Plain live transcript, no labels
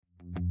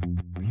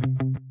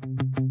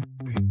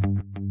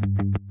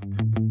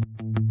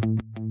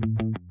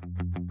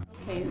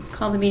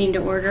call the meeting to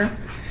order.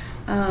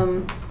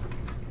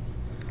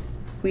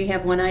 We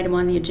have one item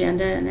on the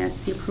agenda, and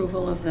that's the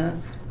approval of the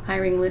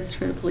hiring list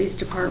for the police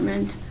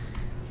department.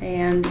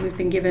 And we've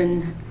been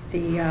given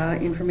the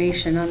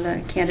information on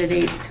the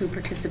candidates who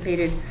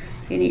participated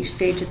in each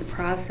stage of the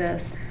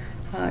process.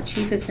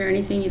 Chief, is there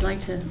anything you'd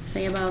like to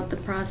say about the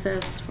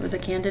process for the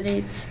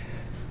candidates?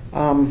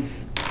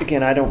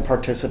 Again, I don't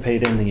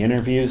participate in the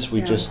interviews. We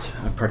just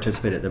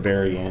participate at the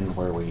very end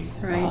where we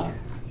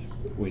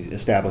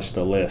establish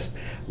the list.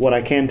 What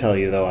I can tell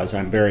you, though, is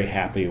I'm very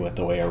happy with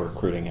the way our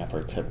recruiting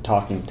efforts have.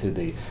 Talking to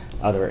the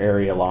other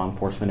area law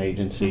enforcement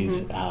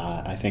agencies,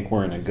 I think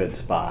we're in a good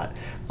spot.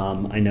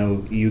 I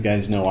know you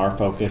guys know our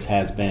focus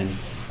has been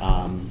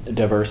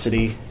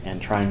diversity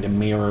and trying to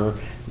mirror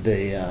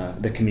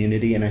the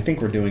community, and I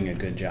think we're doing a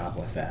good job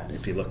with that.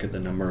 If you look at the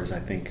numbers, I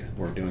think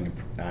we're doing.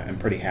 I'm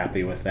pretty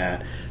happy with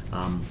that.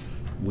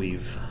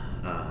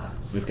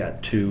 We've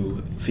got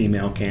 2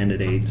 female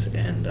candidates,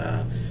 and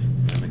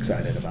I'm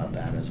excited about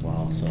that as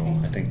well. So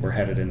I think we're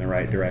headed in the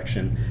right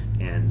direction.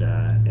 And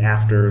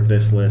after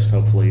this list,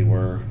 hopefully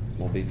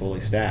we'll be fully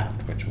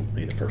staffed, which will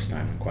be the first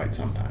time in quite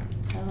some time.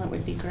 Oh, that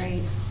would be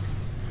great.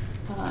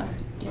 Do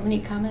you have any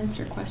comments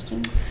or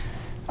questions?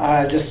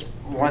 Just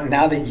one.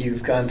 Now that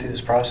you've gone through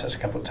this process a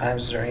couple of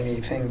times, is there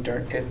anything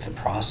during the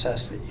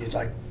process that you'd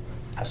like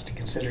us to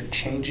consider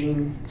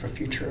changing for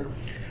future?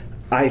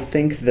 I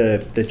think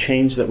the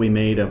change that we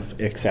made of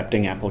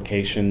accepting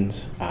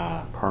applications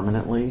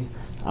permanently,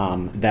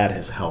 that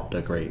has helped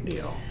a great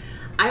deal.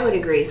 I would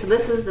agree. So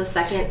this is the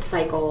second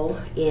cycle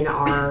in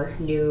our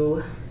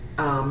new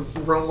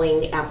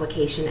rolling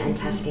application and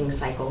testing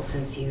cycle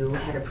since you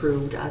had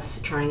approved us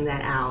trying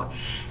that out.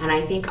 And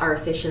I think our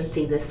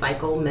efficiency this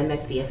cycle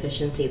mimicked the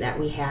efficiency that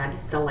we had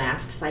the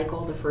last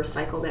cycle, the first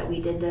cycle that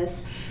we did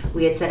this.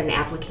 We had set an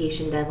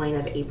application deadline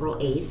of April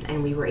 8th,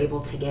 and we were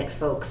able to get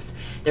folks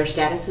their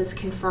statuses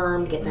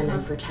confirmed, get them in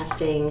for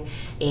testing,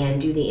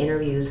 and do the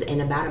interviews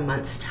in about a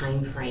month's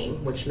time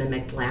frame, which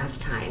mimicked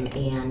last time.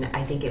 And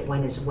I think it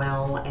went as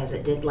well as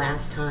it did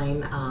last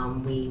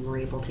time. We were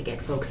able to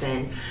get folks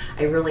in.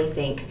 I really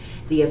think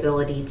the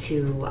ability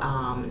to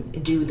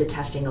do the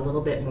testing a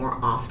little bit more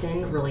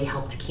often really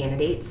helped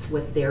candidates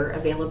with their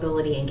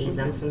availability and gave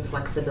them some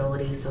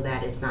flexibility so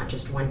that it's not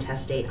just one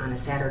test date on a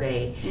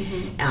Saturday.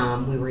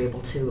 We were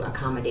able to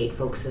accommodate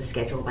folks'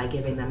 schedule by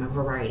giving them a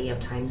variety of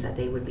times that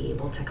they would be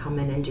able to come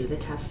in and do the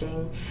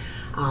testing.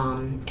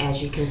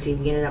 As you can see,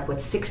 we ended up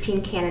with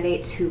 16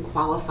 candidates who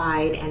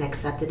qualified and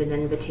accepted an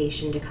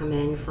invitation to come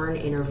in for an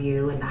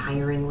interview, and the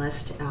hiring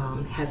list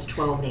has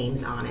 12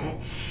 names on it.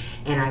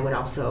 And I would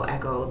also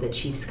echo the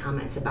chief's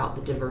comments about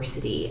the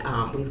diversity.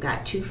 We've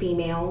got 2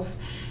 females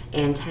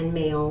and 10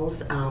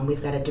 males.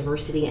 We've got a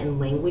diversity in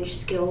language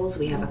skills.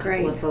 We have a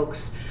couple of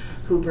folks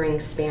who bring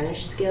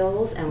Spanish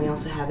skills, and we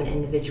also have an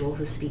individual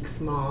who speaks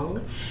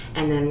Hmong.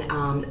 And then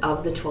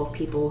of the 12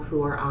 people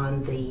who are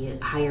on the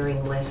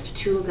hiring list,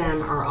 2 of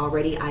them are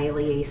already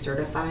ILEA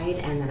certified,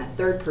 and then a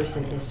 3rd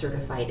person is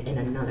certified in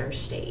another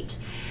state.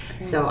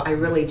 So I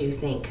really do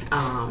think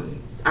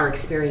our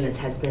experience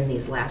has been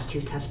these last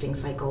 2 testing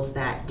cycles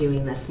that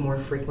doing this more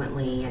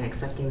frequently and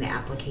accepting the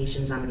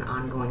applications on an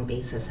ongoing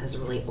basis has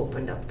really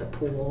opened up the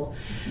pool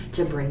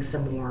to bring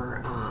some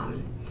more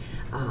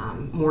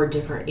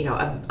different,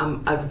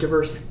 a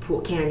diverse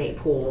pool, candidate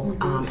pool,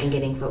 and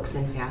getting folks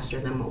in faster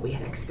than what we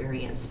had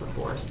experienced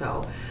before.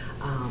 So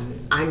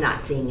I'm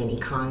not seeing any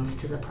cons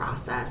to the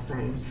process,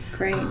 and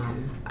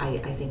I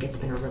think it's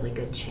been a really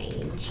good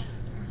change.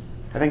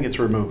 I think it's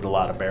removed a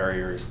lot of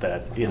barriers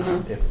that,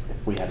 if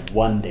we had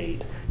one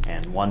date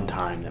and one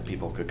time that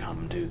people could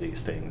come do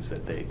these things,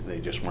 that they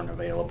just weren't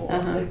available.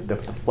 The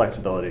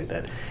flexibility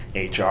that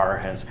HR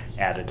has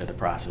added to the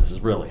process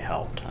has really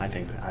helped.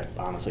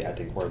 Honestly, I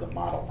think we're the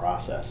model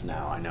process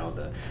now. I know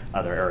the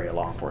other area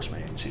law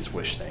enforcement agencies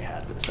wish they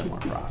had a similar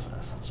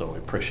process. So we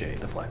appreciate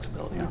the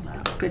flexibility on that.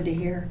 That's good to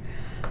hear.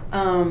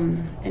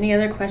 Any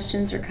other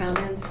questions or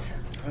comments?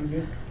 I'm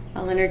good.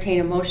 I'll entertain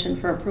a motion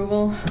for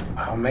approval.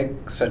 I'll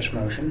make such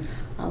motion.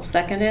 I'll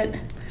second it.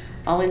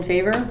 All in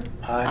favor?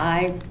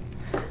 Aye.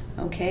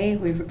 Okay,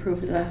 we've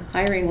approved the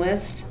hiring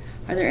list.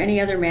 Are there any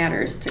other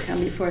matters to come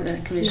before the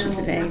commission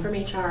today? No, not from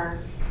HR.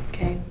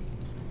 Okay.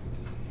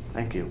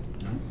 Thank you.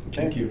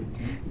 Thank you.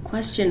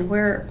 Question,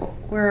 where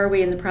are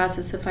we in the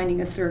process of finding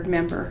a 3rd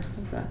member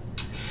of the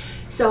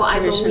So I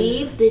commission?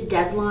 believe the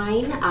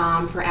deadline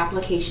for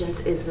applications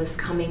is this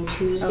coming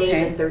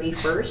Tuesday, the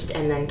 31st,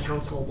 and then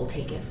council will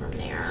take it from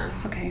there.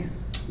 Okay.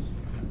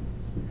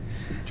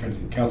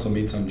 Council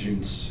meets on June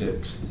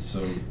 6th,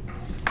 so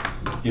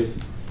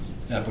if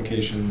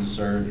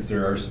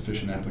there are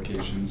sufficient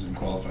applications and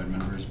qualified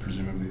members,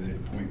 presumably they'd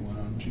appoint one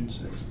on June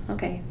 6th.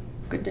 Okay,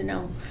 good to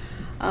know.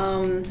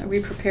 Are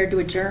we prepared to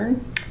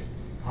adjourn?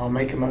 I'll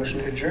make a motion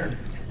to adjourn.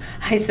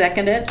 I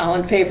second it. All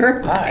in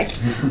favor? Aye.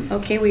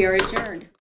 Okay, we are adjourned.